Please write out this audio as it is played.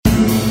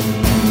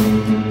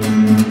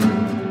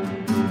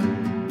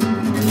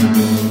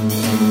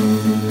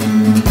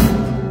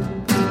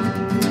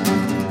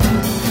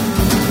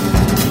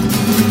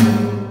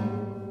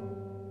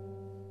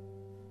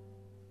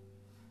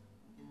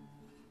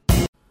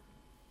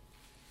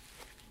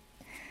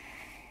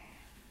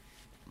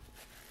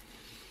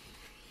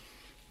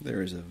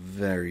There is a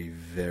very,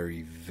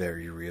 very,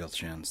 very real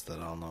chance that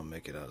I'll not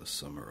make it out of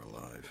summer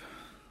alive.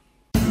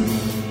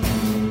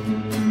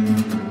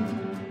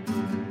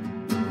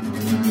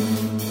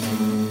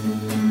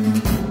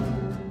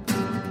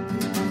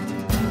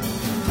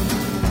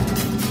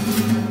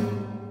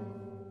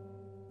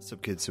 What's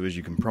up, kids? So as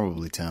you can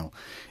probably tell,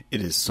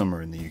 it is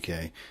summer in the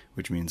UK,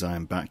 which means I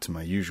am back to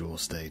my usual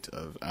state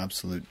of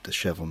absolute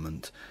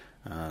dishevelment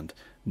and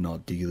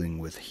not dealing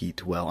with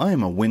heat well. I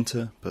am a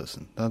winter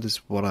person. That is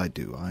what I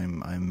do.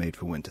 I'm made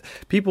for winter.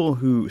 People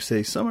who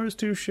say summer is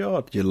too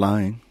short, you're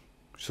lying.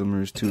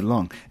 Summer is too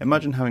long.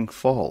 Imagine having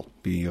fall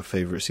be your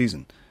favourite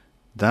season.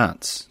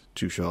 That's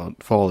too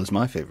short. Fall is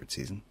my favourite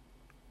season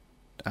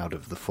out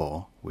of the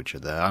four which are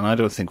there, and I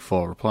don't think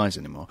fall applies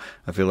anymore.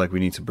 I feel like we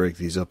need to break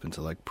these up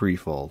into like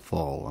pre-fall,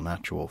 fall, and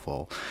actual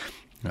fall,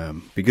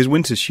 because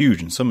winter's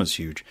huge and summer's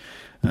huge,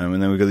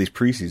 and then we've got these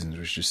pre-seasons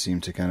which just seem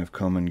to kind of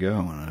come and go,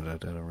 and I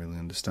don't really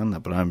understand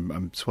that. But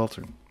I'm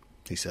sweltering,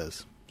 he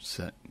says,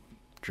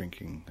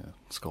 drinking a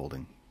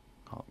scalding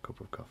hot cup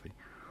of coffee.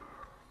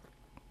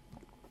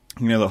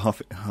 You know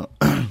that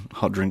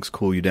hot drinks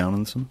cool you down in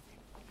the summer?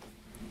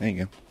 There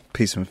you go.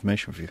 Piece of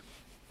information for you.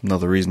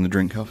 Another reason to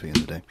drink coffee in the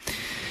day.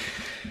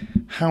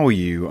 How are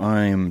you?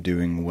 I am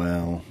doing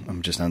well.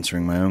 I'm just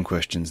answering my own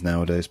questions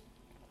nowadays.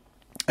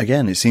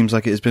 Again, it seems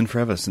like it has been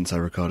forever since I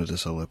recorded a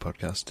solo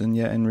podcast, and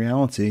yet in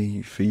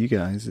reality, for you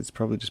guys, it's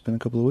probably just been a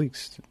couple of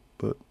weeks.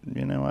 But,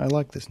 you know, I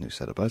like this new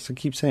setup. As I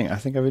keep saying, I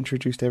think I've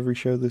introduced every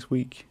show this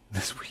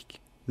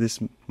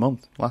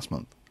month, last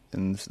month,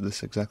 in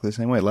this exactly the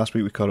same way. Last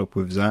week we caught up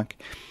with Zach,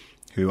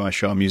 who I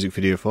shot a music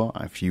video for.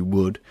 If you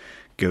would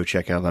go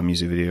check out that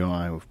music video,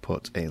 I will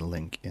put a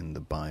link in the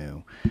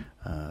bio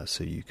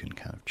so you can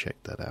kind of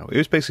check that out. It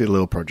was basically a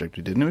little project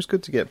we did, and it was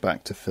good to get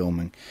back to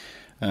filming.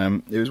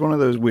 It was one of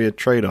those weird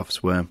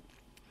trade-offs where,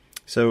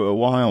 so a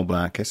while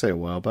back,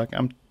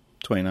 I'm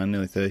 29,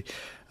 nearly 30,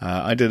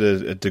 I did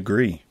a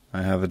degree.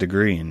 I have a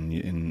degree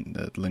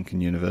at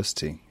Lincoln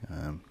University.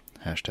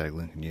 Hashtag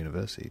Lincoln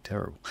University,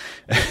 terrible.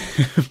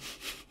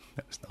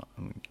 That's not,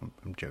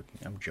 I'm joking,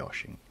 I'm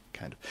joshing,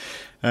 kind of.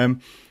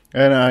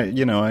 And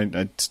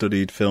I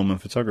studied film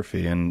and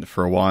photography, and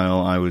for a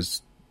while I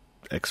was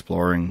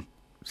exploring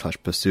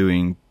 /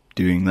 pursuing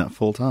doing that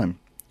full time.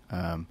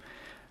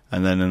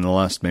 And then in the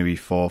last maybe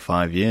 4 or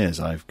 5 years,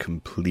 I've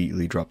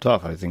completely dropped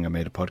off. I think I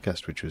made a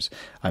podcast, which was,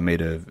 I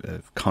made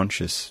a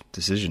conscious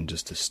decision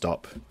just to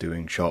stop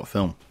doing short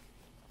film,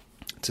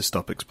 to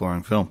stop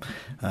exploring film,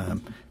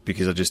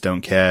 because I just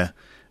don't care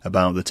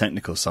about the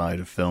technical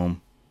side of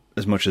film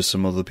as much as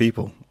some other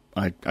people.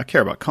 I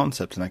care about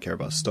concept and I care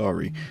about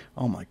story.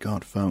 Oh my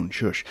god, phone,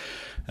 shush.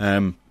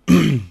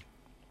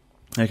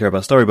 I care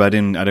about story, but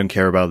I don't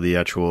care about the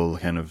actual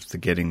kind of the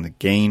getting the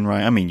gain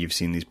right. I mean, you've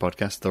seen these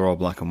podcasts; they're all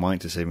black and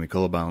white to save me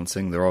color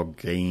balancing. They're all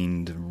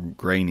gained,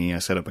 grainy. I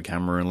set up a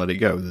camera and let it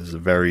go. There's a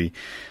very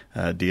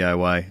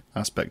DIY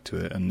aspect to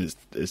it, and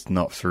it's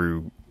not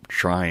through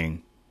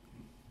trying.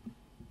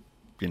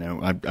 You know,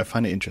 I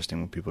find it interesting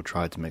when people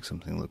try to make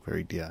something look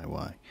very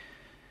DIY.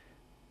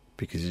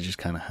 Because it just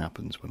kind of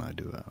happens when I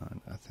do it.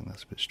 I think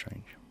that's a bit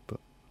strange.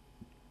 But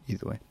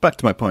either way, back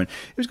to my point.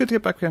 It was good to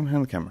get back behind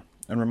the camera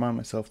and remind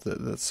myself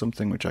that that's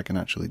something which I can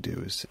actually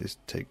do is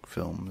take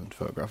film and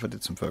photograph. I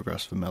did some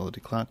photographs for Melody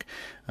Clark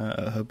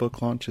at her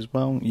book launch as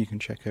well. You can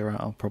check her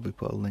out. I'll probably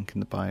put a link in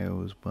the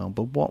bio as well.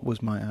 But what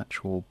was my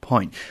actual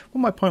point?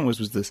 What my point was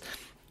this.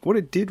 What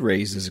it did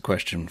raise as a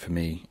question for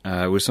me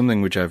was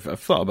something which I've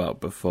thought about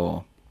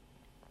before.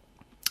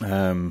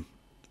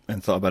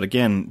 And thought about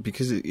again,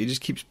 because it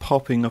just keeps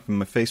popping up in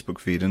my Facebook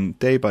feed, and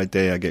day by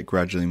day I get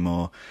gradually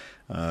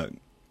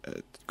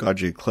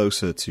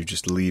closer to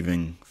just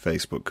leaving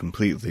Facebook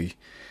completely,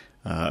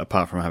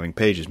 apart from having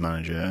Pages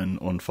Manager and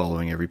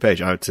unfollowing every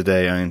page.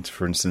 Today,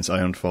 for instance,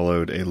 I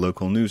unfollowed a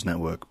local news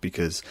network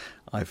because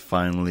I've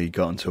finally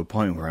gotten to a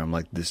point where I'm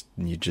like,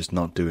 you're just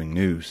not doing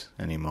news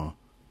anymore.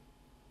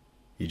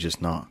 You're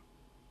just not.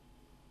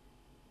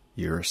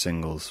 You're a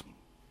singles.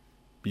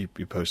 You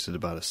posted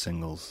about a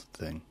singles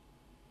thing.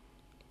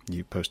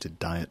 You posted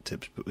diet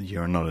tips, but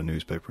you're not a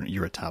newspaper.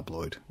 You're a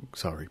tabloid.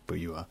 Sorry, but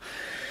you are.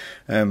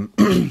 And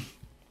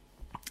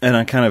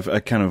I kind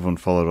of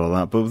unfollowed all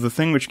that. But the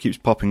thing which keeps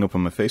popping up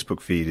on my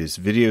Facebook feed is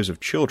videos of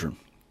children,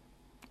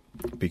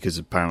 because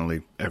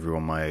apparently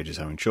everyone my age is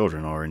having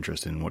children or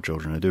interested in what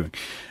children are doing,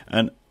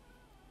 and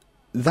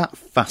that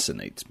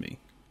fascinates me.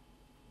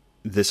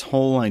 This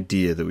whole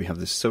idea that we have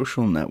this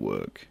social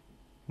network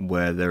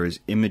where there is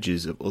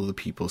images of other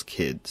people's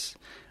kids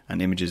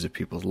and images of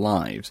people's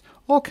lives,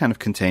 all kind of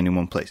contained in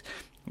one place.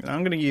 I'm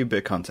going to give you a bit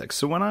of context.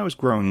 So when I was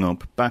growing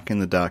up, back in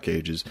the dark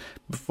ages,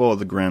 before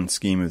the grand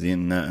scheme of the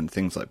internet and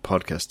things like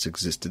podcasts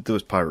existed, there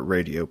was pirate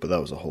radio, but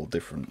that was a whole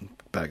different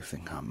bag of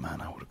things. Oh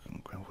man, I would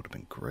have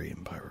been great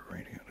in pirate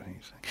radio, don't you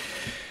think?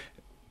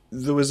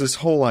 There was this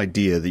whole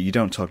idea that you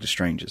don't talk to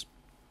strangers.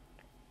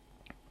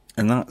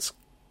 And that's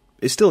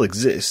it still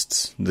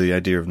exists, the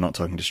idea of not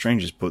talking to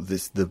strangers, but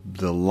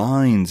the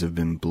lines have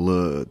been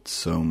blurred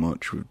so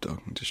much with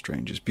talking to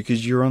strangers,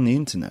 because you're on the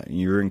internet, and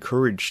you're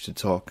encouraged to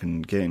talk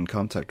and get in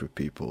contact with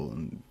people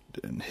and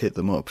hit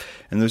them up.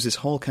 And there's this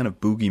whole kind of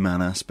boogeyman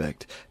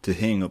aspect to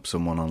hitting up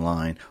someone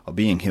online, or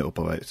being hit up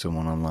by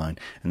someone online,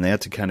 and they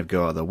had to kind of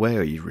go out of their way,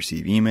 or you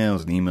receive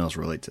emails, and emails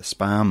relate to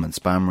spam, and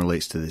spam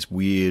relates to this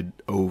weird,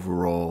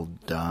 overall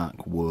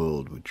dark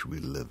world which we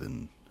live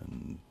in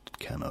and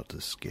cannot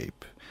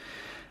escape.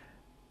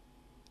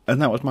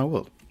 And that was my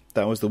world.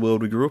 That was the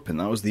world we grew up in.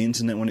 That was the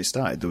internet when it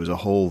started. There was a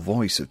whole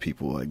voice of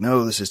people like,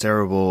 no, this is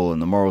terrible,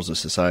 and the morals of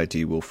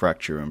society will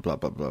fracture, and blah,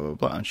 blah, blah, blah,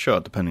 blah. And sure,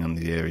 depending on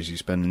the areas you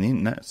spend in the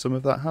internet, some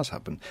of that has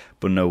happened,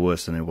 but no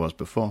worse than it was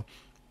before.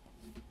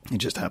 It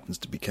just happens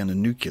to be kind of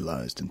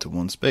nuclearized into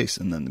one space,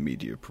 and then the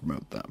media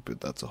promote that,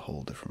 but that's a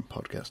whole different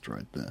podcast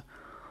right there.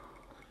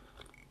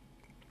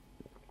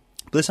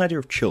 This idea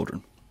of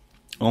children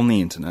on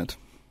the internet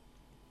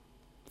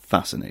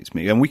fascinates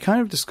me, and we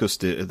kind of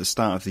discussed it at the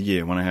start of the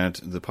year when I had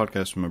the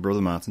podcast with my brother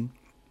Martin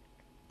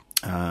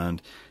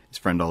and his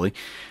friend Ollie,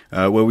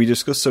 where we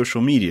discussed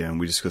social media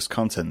and we discussed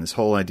content, this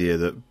whole idea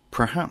that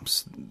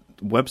perhaps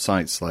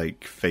websites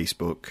like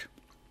Facebook,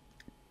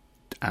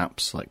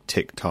 apps like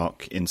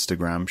TikTok,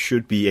 Instagram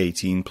should be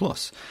 18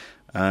 plus,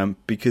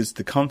 because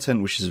the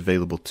content which is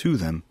available to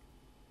them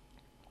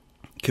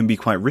can be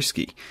quite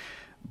risky.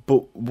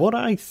 But what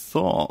I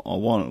thought, or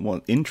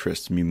what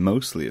interests me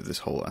mostly of this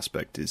whole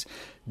aspect, is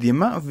the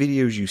amount of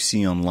videos you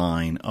see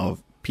online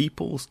of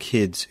people's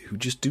kids who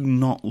just do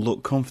not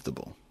look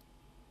comfortable.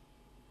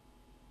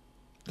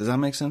 Does that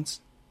make sense?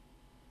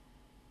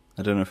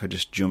 I don't know if I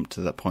just jumped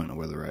to that point or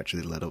whether I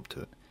actually led up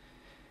to it.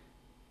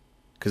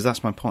 Because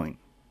that's my point,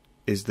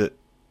 is that,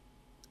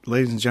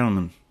 ladies and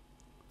gentlemen,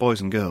 boys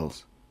and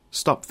girls,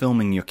 stop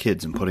filming your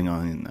kids and putting them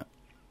on the internet.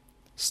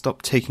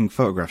 Stop taking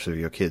photographs of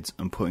your kids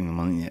and putting them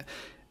on the internet.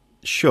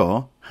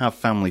 Sure, have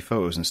family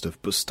photos and stuff,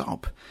 but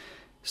stop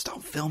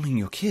filming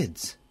your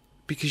kids,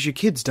 because your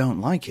kids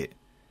don't like it.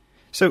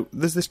 So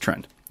there's this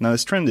trend. Now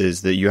this trend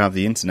is that you have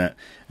the internet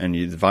and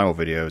the viral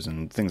videos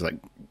and things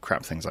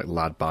like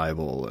Lad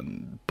Bible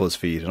and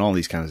BuzzFeed and all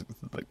these kinds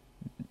of like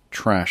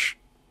trash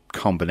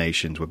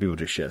combinations where people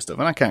just share stuff.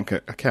 And I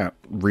can't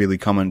really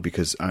comment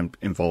because I'm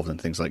involved in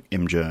things like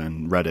Imgur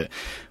and Reddit,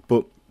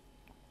 but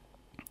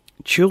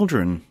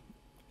children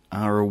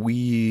are a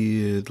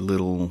weird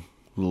little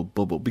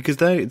bubble, because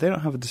they don't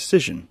have a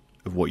decision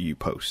of what you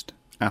post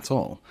at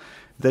all.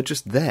 They're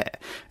just there.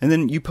 And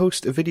then you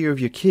post a video of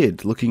your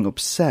kid looking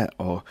upset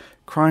or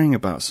crying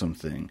about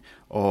something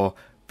or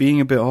being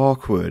a bit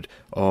awkward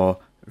or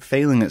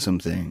failing at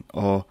something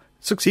or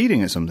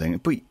succeeding at something,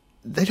 but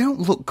they don't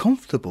look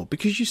comfortable,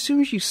 because as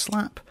soon as you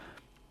slap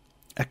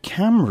a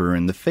camera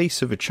in the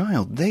face of a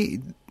child,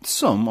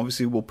 some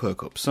obviously will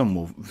perk up, some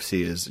will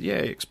see as,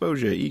 yay,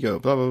 exposure, ego,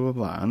 blah, blah, blah,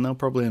 blah, and they'll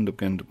probably end up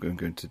going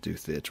to do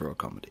theatre or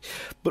comedy.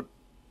 But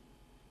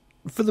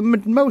for the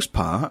most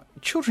part,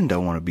 children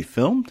don't want to be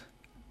filmed.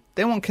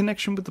 They want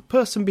connection with the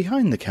person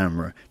behind the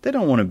camera. They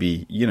don't want to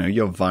be,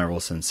 your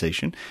viral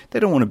sensation. They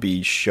don't want to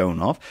be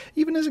shown off.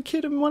 Even as a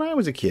kid, and when I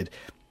was a kid,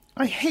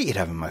 I hated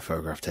having my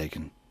photograph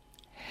taken.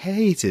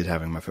 Hated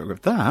having my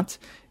photograph. That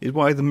is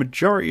why the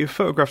majority of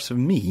photographs of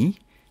me,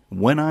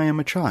 when I am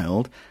a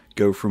child,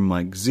 go from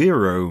like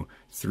 0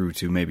 through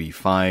to maybe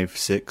 5,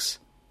 6,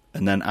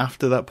 and then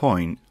after that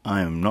point,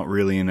 I am not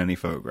really in any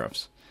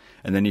photographs.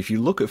 And then if you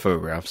look at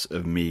photographs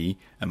of me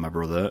and my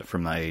brother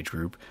from that age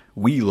group,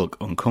 we look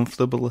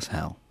uncomfortable as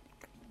hell.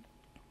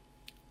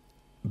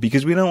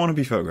 Because we don't want to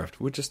be photographed.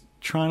 We're just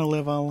trying to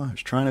live our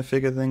lives, trying to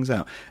figure things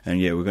out.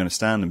 And yeah, we're going to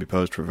stand and be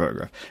posed for a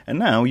photograph. And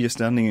now you're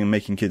standing and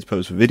making kids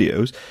pose for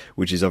videos,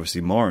 which is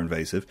obviously more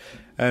invasive,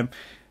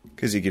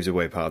 because it gives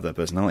away part of their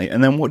personality.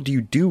 And then what do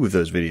you do with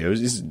those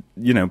videos is,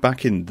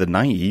 back in the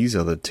 90s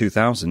or the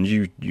 2000s,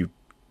 you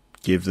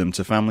give them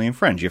to family and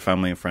friends. Your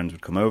family and friends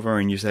would come over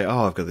and you say,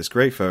 oh, I've got this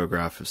great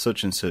photograph of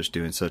such and such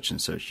doing such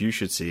and such. You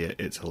should see it.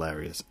 It's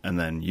hilarious. And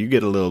then you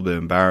get a little bit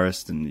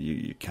embarrassed and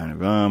you kind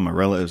of, oh, my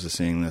relatives are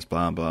seeing this,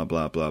 blah, blah,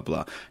 blah, blah,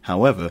 blah.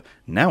 However,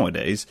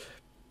 nowadays,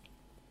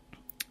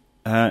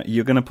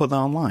 you're going to put that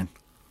online.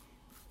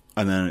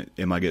 And then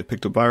it might get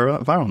picked up by a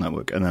viral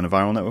network. And then a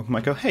viral network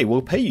might go, hey,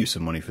 we'll pay you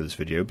some money for this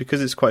video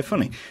because it's quite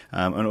funny.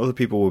 And other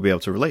people will be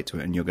able to relate to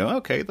it. And you'll go,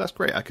 okay, that's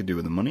great. I could do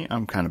with the money.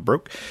 I'm kind of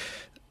broke.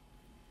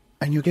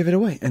 And you'll give it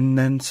away. And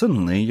then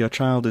suddenly your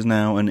child is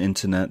now an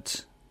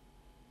internet,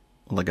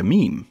 like a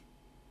meme.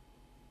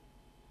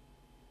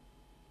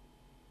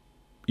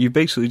 You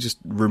basically just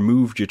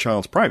removed your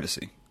child's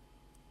privacy.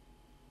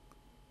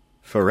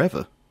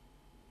 Forever.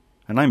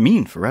 And I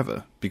mean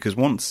forever. Because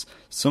once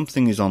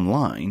something is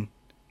online,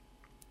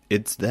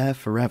 it's there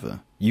forever.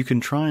 You can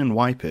try and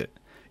wipe it.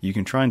 You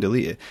can try and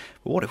delete it.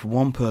 But what if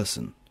one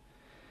person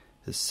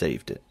has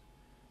saved it?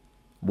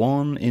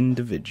 One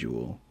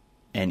individual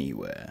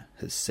anywhere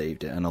has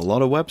saved it. And a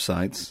lot of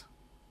websites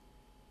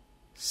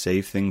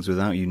save things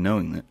without you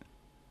knowing it.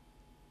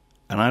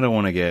 And I don't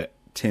want to get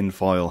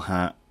tinfoil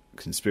hat,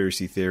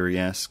 conspiracy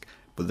theory-esque,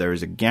 but there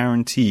is a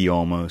guarantee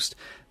almost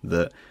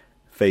that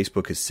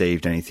Facebook has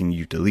saved anything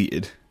you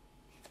deleted,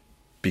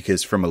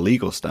 because from a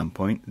legal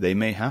standpoint, they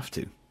may have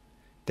to.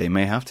 They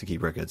may have to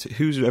keep records.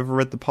 Who's ever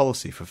read the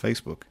policy for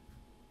Facebook?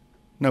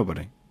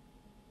 Nobody.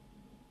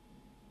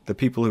 The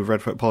people who've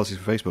read policies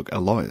for Facebook are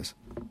lawyers.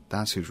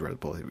 That's who's read the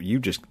policy. You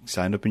just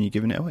signed up and you're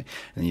giving it away.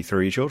 And you throw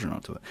your children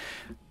onto it.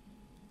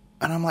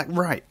 And I'm like,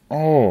 right.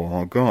 Oh,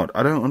 my God.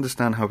 I don't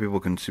understand how people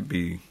can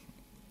be...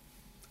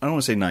 I don't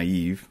want to say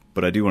naive,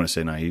 but I do want to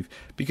say naive.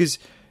 Because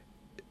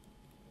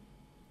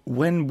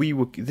when we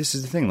were... This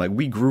is the thing. Like,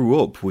 we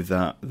grew up with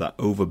that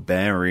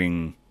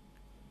overbearing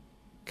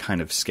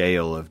kind of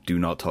scale of do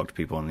not talk to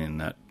people on the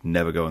internet,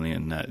 never go on the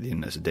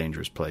internet's a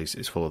dangerous place,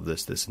 it's full of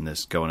this, and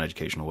this, go on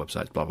educational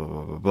websites, blah, blah,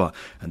 blah, blah, blah.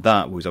 And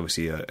that was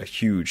obviously a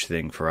huge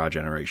thing for our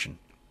generation.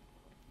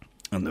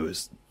 And there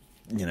was,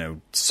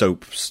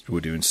 soaps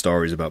were doing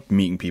stories about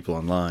meeting people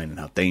online and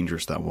how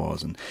dangerous that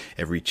was, and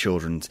every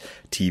children's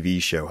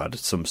TV show had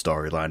some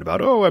storyline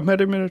about, oh, I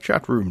met him in a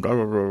chat room, blah,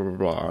 blah, blah, blah,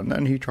 blah, and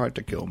then he tried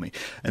to kill me.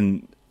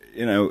 And,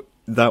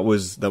 that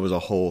was a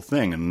whole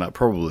thing, and that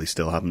probably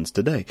still happens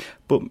today.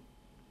 But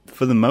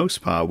for the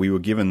most part, we were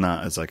given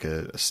that as like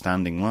a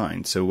standing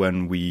line. So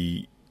when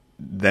we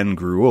then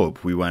grew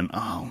up, we went,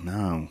 oh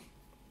no,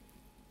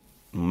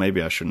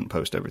 maybe I shouldn't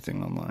post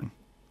everything online.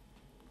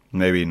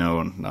 Maybe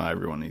not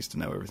everyone needs to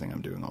know everything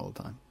I'm doing all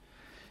the time.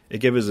 It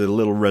gave us a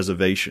little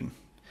reservation.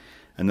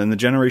 And then the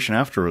generation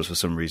after us, for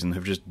some reason,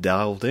 have just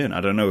delved in.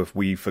 I don't know if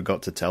we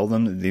forgot to tell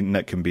them that the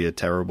internet can be a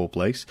terrible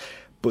place,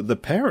 but the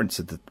parents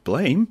are to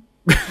blame.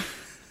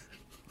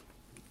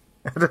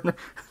 I don't know.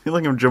 I feel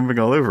like I'm jumping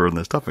all over on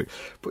this topic.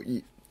 But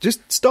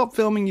just stop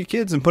filming your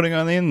kids and putting it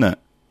on the internet.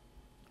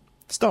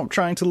 Stop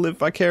trying to live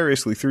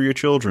vicariously through your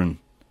children.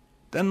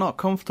 They're not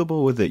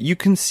comfortable with it. You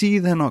can see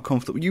they're not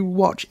comfortable. You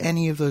watch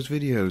any of those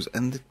videos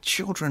and the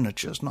children are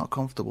just not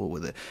comfortable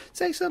with it.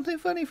 Say something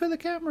funny for the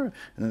camera.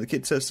 And then the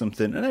kid says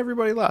something and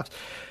everybody laughs.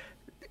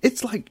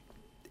 It's like,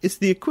 it's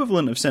the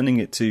equivalent of sending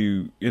it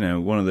to,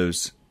 one of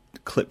those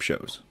clip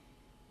shows.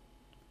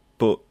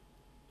 But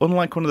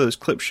unlike one of those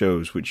clip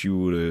shows which you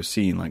would have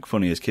seen, like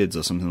Funny as Kids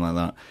or something like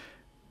that,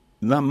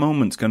 that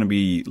moment's going to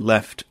be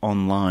left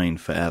online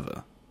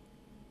forever.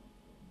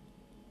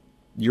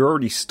 You're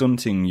already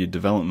stunting your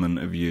development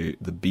of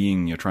the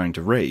being you're trying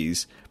to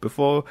raise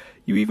before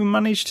you even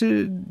manage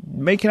to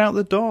make it out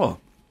the door.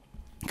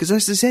 Because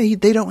as I say,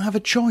 they don't have a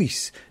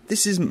choice.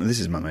 This is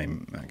my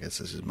main. I guess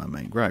this is my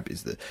main gripe,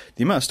 is that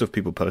the amount of stuff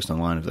people post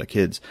online of their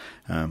kids,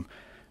 and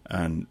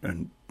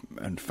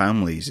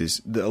families,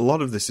 is that a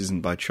lot of this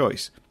isn't by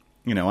choice.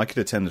 I could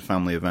attend a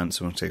family event,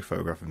 someone take a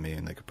photograph of me,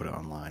 and they could put it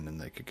online,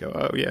 and they could go,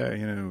 oh yeah,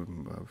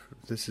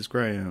 this is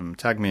great,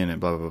 tag me in it,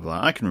 blah, blah,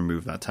 blah. I can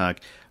remove that tag.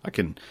 I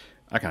can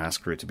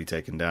ask for it to be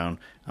taken down.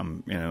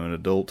 I'm, an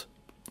adult.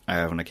 I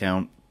have an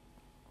account.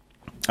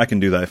 I can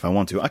do that if I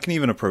want to. I can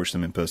even approach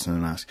them in person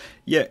and ask.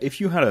 Yeah,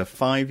 if you had a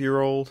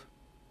 5-year-old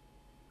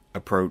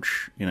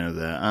approach,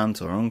 their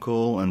aunt or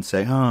uncle and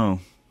say, oh,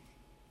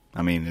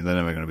 I mean, they're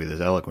never going to be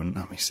this eloquent.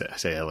 I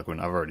say eloquent.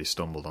 I've already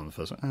stumbled on the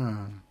first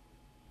one.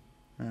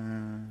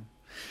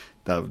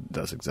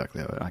 That's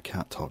exactly how I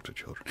can't talk to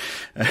children.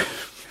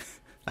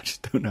 I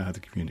just don't know how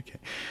to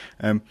communicate.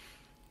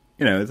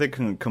 If they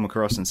can come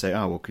across and say,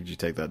 oh, well, could you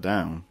take that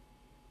down?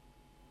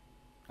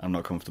 I'm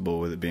not comfortable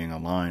with it being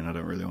online. I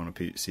don't really want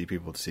to see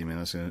people to see me.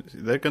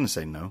 They're going to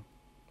say no.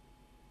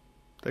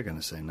 They're going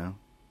to say no.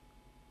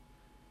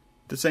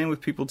 The same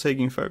with people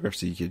taking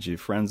photographs of your kids, your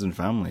friends and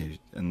family,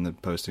 and they're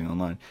posting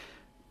online.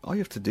 All you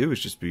have to do is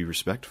just be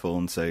respectful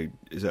and say,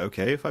 is it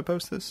okay if I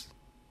post this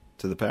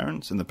to the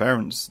parents? And the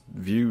parents'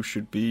 view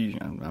should be,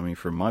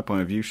 from my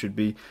point of view, should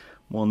be,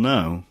 well,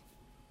 no.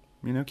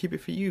 Keep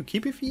it for you.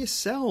 Keep it for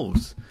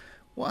yourselves.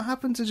 What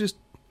happened to just...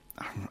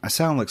 I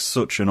sound like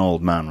such an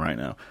old man right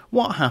now.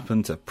 What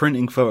happened to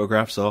printing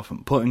photographs off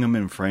and putting them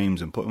in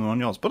frames and putting them on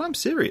yours? But I'm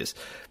serious.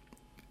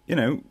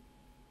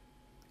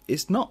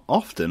 It's not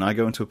often I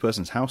go into a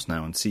person's house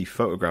now and see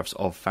photographs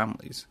of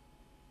families.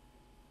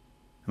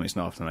 It's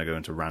not often I go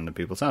into random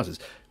people's houses.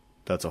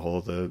 That's a whole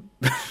other...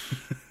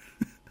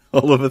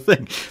 whole other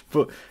thing.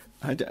 But...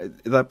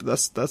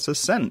 that's a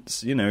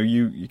sense,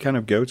 you kind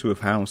of go to a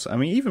house.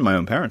 Even my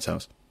own parents'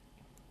 house,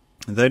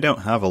 they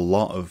don't have a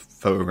lot of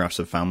photographs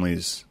of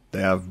families.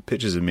 They have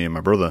pictures of me and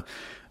my brother,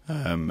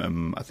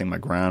 I think my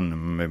gran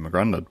and maybe my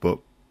granddad, but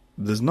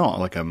there's not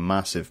like a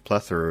massive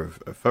plethora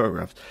of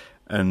photographs.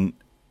 And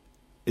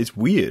it's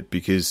weird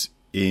because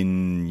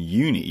in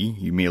uni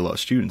you meet a lot of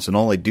students and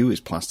all they do is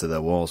plaster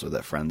their walls with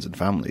their friends and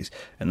families,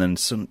 and then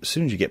as soon as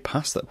you get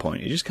past that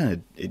point, it just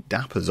it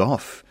dappers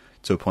off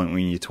to a point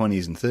when you're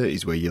 20s and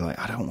 30s where you're like,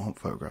 I don't want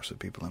photographs of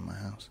people in my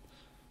house.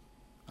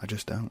 I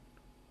just don't.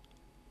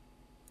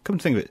 Come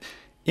to think of it,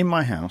 in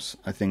my house,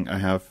 I think I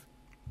have,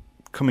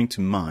 coming to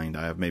mind,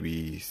 I have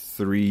maybe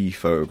 3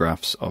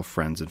 photographs of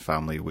friends and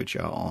family which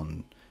are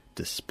on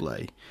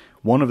display.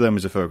 One of them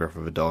is a photograph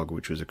of a dog,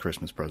 which was a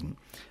Christmas present.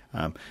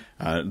 A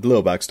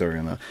little backstory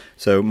on that.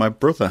 So my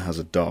brother has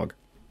a dog.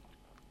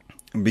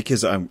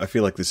 Because I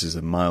feel like this is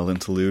a mild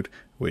interlude,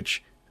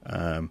 which...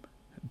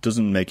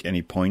 doesn't make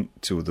any point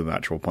to the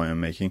actual point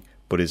I'm making,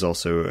 but is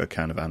also a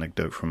kind of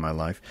anecdote from my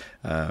life,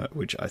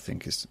 which I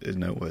think is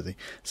noteworthy.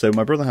 So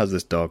my brother has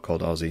this dog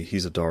called Ozzy.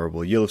 He's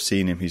adorable. You'll have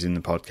seen him. He's in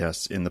the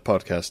podcast. In the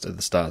podcast at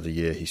the start of the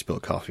year, he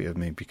spilled coffee on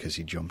me because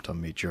he jumped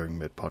on me during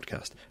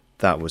mid-podcast.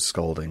 That was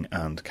scolding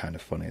and kind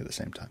of funny at the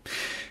same time.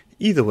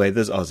 Either way,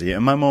 there's Ozzy,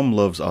 and my mom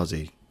loves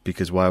Ozzy,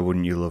 because why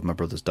wouldn't you love my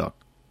brother's dog?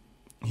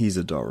 He's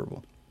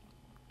adorable.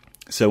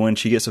 So when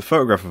she gets a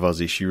photograph of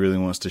Ozzy, she really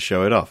wants to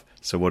show it off.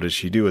 So what does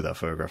she do with that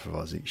photograph of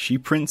Ozzy? She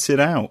prints it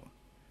out.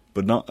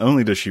 But not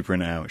only does she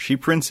print it out, she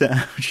prints it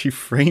out, she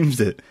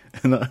frames it.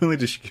 And not only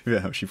does she give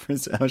it out, she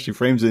prints it out, she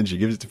frames it, and she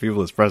gives it to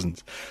people as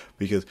presents.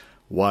 Because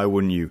why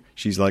wouldn't you?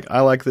 She's like, I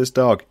like this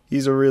dog.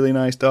 He's a really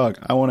nice dog.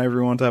 I want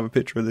everyone to have a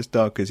picture of this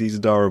dog because he's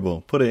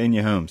adorable. Put it in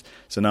your homes.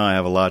 So now I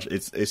have a large,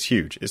 it's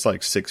huge. It's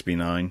like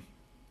 6x9.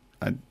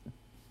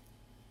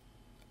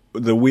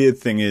 The weird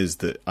thing is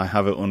that I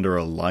have it under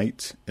a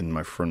light in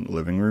my front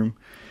living room.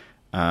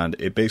 And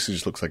it basically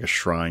just looks like a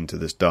shrine to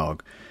this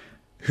dog,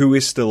 who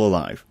is still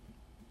alive.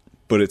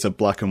 But it's a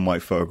black and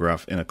white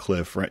photograph in a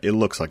clear frame. It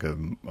looks like a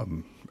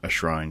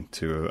shrine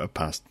to a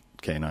past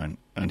canine,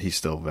 and he's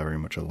still very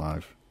much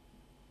alive.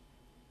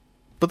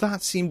 But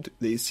it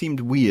seemed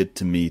weird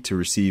to me to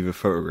receive a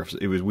photograph.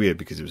 It was weird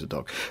because it was a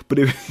dog. But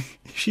if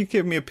she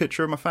gave me a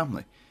picture of my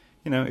family,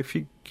 if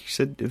she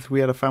said if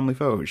we had a family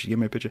photo, she'd give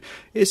me a picture.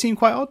 It seemed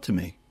quite odd to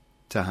me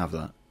to have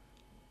that.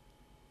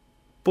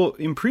 But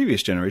in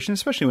previous generations,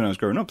 especially when I was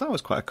growing up, that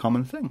was quite a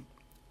common thing.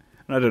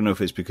 And I don't know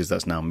if it's because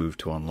that's now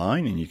moved to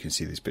online and you can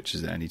see these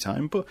pictures at any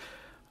time, but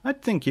I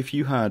think if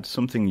you had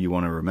something you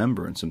want to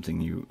remember and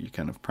something you're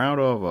kind of proud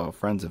of, or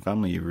friends and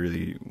family you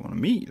really want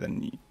to meet,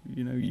 then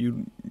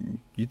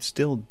you'd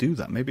still do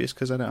that. Maybe it's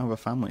because I don't have a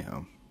family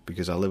home,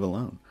 because I live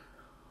alone.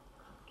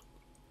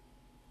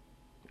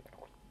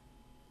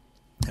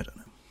 I don't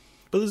know.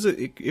 But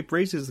it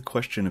raises the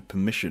question of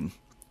permission,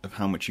 of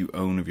how much you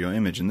own of your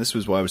image, and this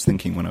was what I was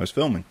thinking when I was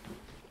filming.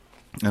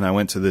 And I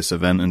went to this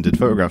event and did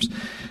photographs.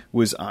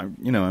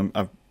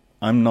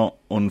 I'm not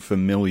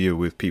unfamiliar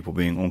with people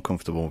being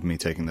uncomfortable with me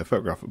taking their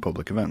photograph at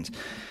public events,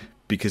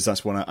 because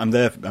that's what I'm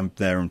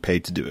there and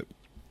paid to do it.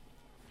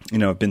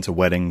 I've been to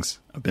weddings,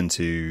 I've been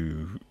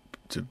to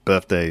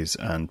birthdays,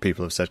 and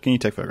people have said, "Can you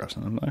take photographs?"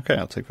 And I'm like, "Okay,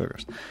 I'll take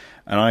photographs."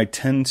 And I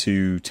tend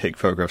to take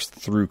photographs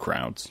through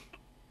crowds,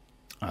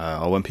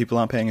 or when people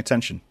aren't paying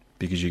attention,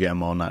 because you get a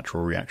more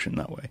natural reaction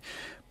that way.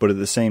 But at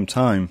the same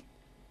time,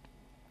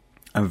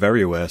 I'm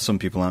very aware some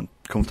people aren't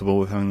comfortable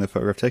with having their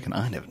photograph taken.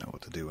 I never know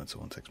what to do when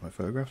someone takes my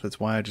photograph. That's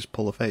why I just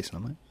pull a face and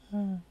I'm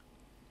like,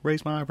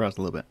 raise my eyebrows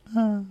a little bit.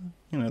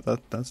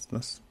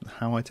 That's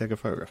how I take a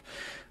photograph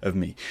of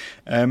me.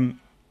 And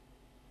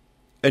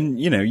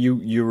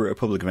you're at a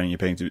public event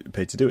and you're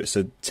paid to do it.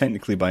 So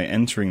technically, by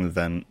entering the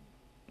event,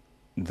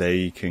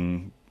 they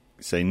can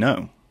say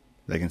no.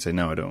 They can say,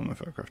 no, I don't want my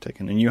photograph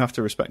taken. And you have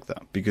to respect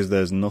that, because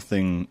there's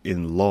nothing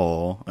in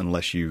law,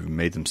 unless you've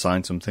made them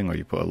sign something or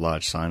you put a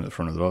large sign at the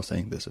front of the door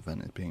saying this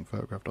event is being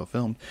photographed or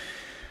filmed,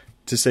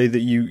 to say that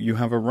you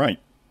have a right.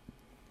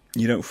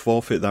 You don't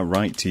forfeit that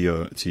right to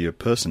your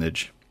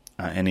personage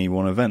at any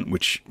one event,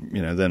 which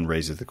then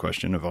raises the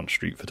question of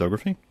on-street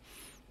photography.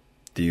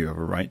 Do you have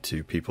a right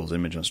to people's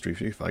image on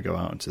street? If I go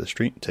out into the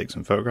street, take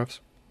some photographs,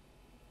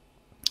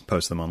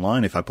 post them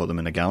online, if I put them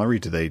in a gallery,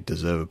 do they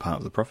deserve a part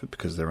of the profit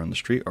because they're on the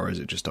street, or is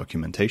it just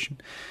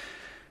documentation?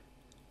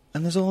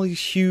 And there's all these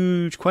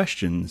huge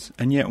questions,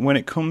 and yet when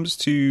it comes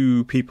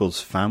to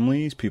people's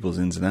families, people's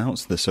ins and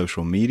outs, their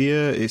social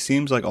media, it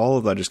seems like all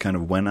of that just kind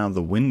of went out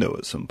the window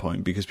at some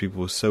point, because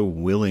people were so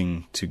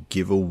willing to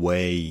give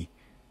away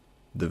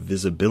the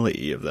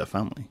visibility of their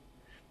family.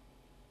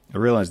 I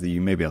realise that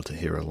you may be able to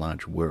hear a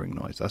large whirring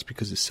noise. That's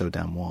because it's so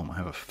damn warm. I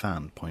have a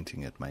fan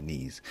pointing at my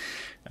knees.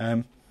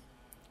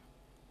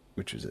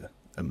 Which was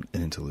an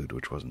interlude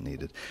which wasn't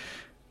needed.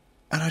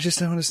 And I just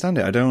don't understand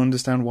it. I don't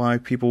understand why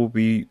people would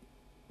be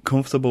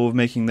comfortable with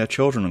making their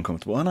children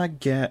uncomfortable. And I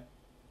get,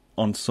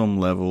 on some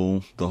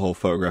level, the whole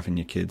photographing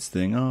your kids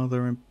thing. Oh,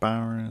 they're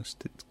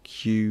embarrassed. It's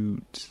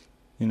cute.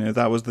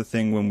 That was the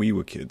thing when we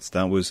were kids.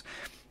 That was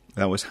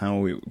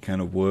how it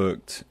kind of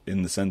worked,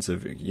 in the sense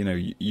of,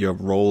 your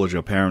role as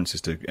your parents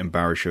is to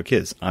embarrass your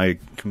kids. I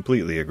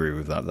completely agree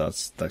with that.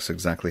 That's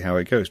exactly how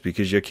it goes,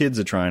 because your kids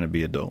are trying to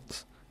be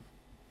adults.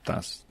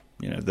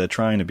 They're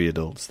trying to be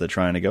adults. They're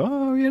trying to go,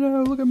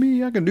 oh, look at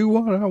me. I can do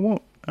what I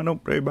want. I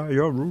don't play by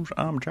your rules.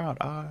 I'm a child.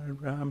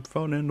 I'm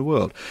fun in the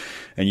world.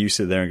 And you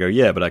sit there and go,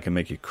 yeah, but I can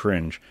make you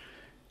cringe.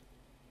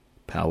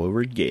 Power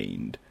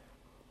regained.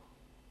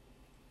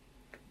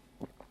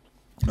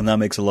 And that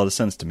makes a lot of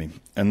sense to me.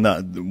 And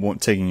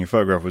taking your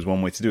photograph was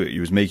one way to do it.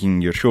 You was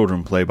making your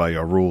children play by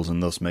your rules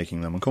and thus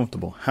making them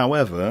uncomfortable.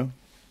 However,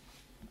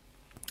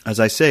 as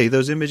I say,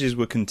 those images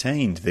were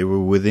contained. They were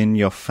within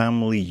your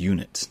family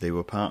unit. They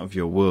were part of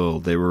your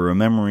world. They were a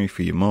memory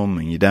for your mum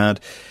and your dad,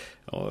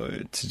 or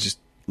to just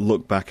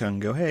look back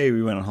and go, hey,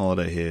 we went on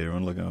holiday here,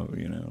 and look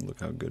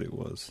how good it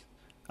was.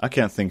 I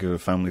can't think of a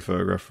family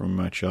photograph from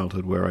my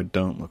childhood where I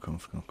don't look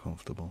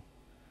uncomfortable.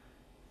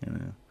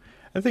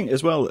 I think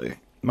as well,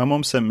 my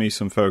mum sent me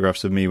some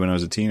photographs of me when I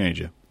was a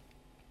teenager.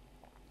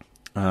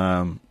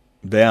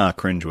 They are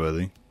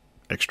cringeworthy.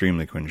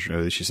 Extremely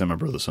cringeworthy. She sent my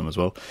brother some as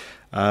well.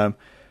 And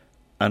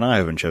I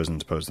haven't chosen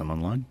to post them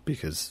online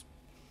because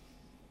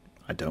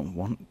I don't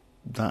want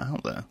that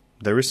out there.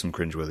 There is some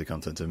cringeworthy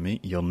content of me.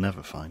 You'll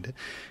never find it.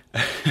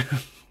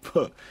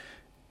 But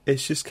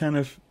it's just kind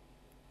of...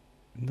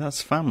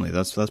 That's family.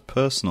 That's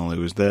personal. It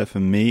was there for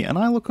me, and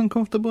I look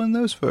uncomfortable in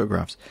those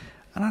photographs.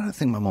 And I don't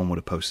think my mum would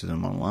have posted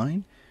them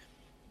online.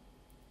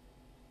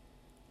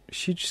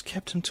 She just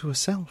kept them to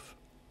herself.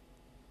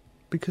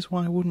 Because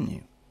why wouldn't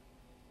you?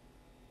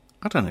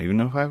 I don't even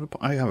know if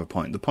I have a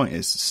point. The point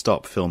is,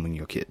 stop filming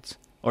your kids.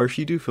 Or if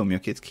you do film your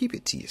kids, keep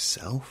it to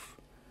yourself.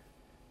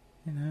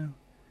 You know?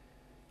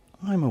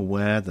 I'm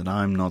aware that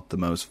I'm not the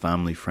most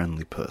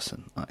family-friendly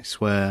person. I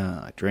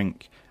swear, I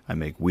drink, I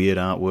make weird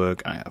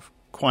artwork, I have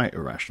quite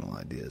irrational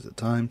ideas at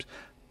times,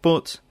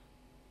 but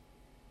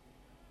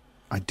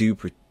I do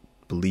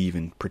believe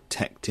in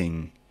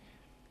protecting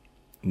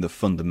the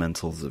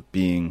fundamentals of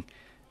being,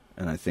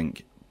 and I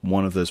think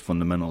one of those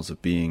fundamentals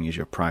of being is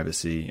your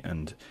privacy,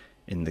 and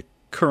in the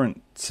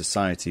current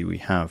society we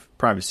have,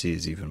 privacy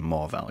is even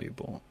more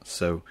valuable.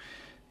 So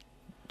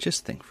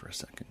just think for a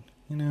second,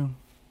 you know?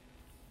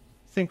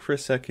 Think for a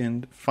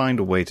second, find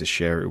a way to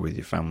share it with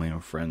your family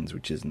and friends,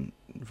 which isn't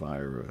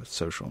via a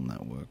social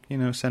network. You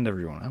know, send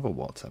everyone, have a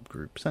WhatsApp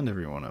group, send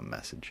everyone a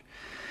message.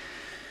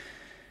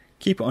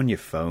 Keep it on your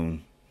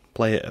phone,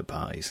 play it at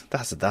parties.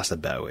 That's a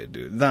better way to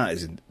do it.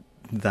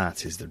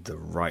 That is the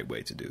right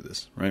way to do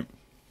this, right?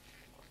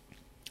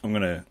 I'm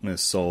gonna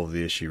solve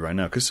the issue right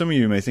now, because some of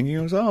you may think,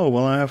 oh,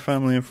 well, I have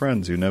family and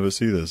friends who never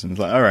see this, and it's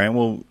like, all right,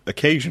 well,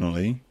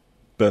 occasionally,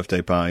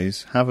 birthday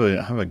parties, have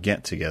a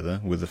get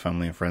together with the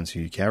family and friends who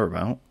you care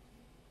about,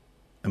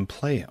 and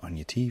play it on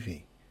your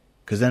TV,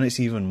 because then it's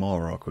even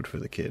more awkward for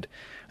the kid,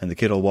 and the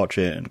kid will watch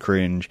it and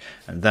cringe,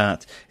 and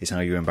that is how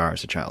you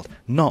embarrass a child,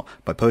 not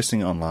by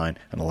posting it online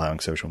and allowing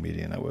social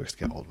media networks to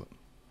get hold of it.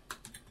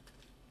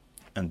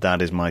 And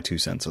that is my 2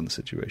 cents on the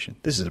situation.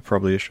 This is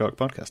probably a short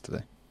podcast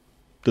today.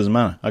 Doesn't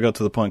matter. I got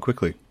to the point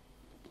quickly.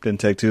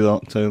 Didn't take too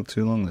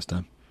long this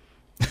time.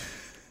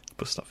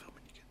 But stop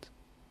filming your kids.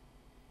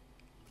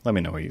 Let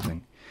me know what you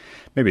think.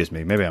 Maybe it's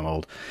me. Maybe I'm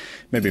old.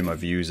 Maybe my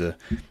views are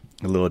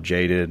a little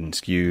jaded and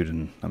skewed,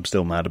 and I'm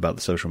still mad about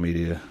the social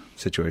media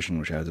situation,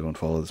 which I had to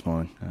unfollow this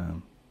morning.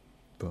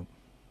 But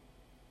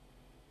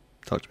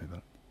talk to me about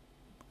it.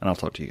 And I'll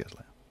talk to you guys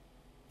later.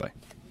 Bye.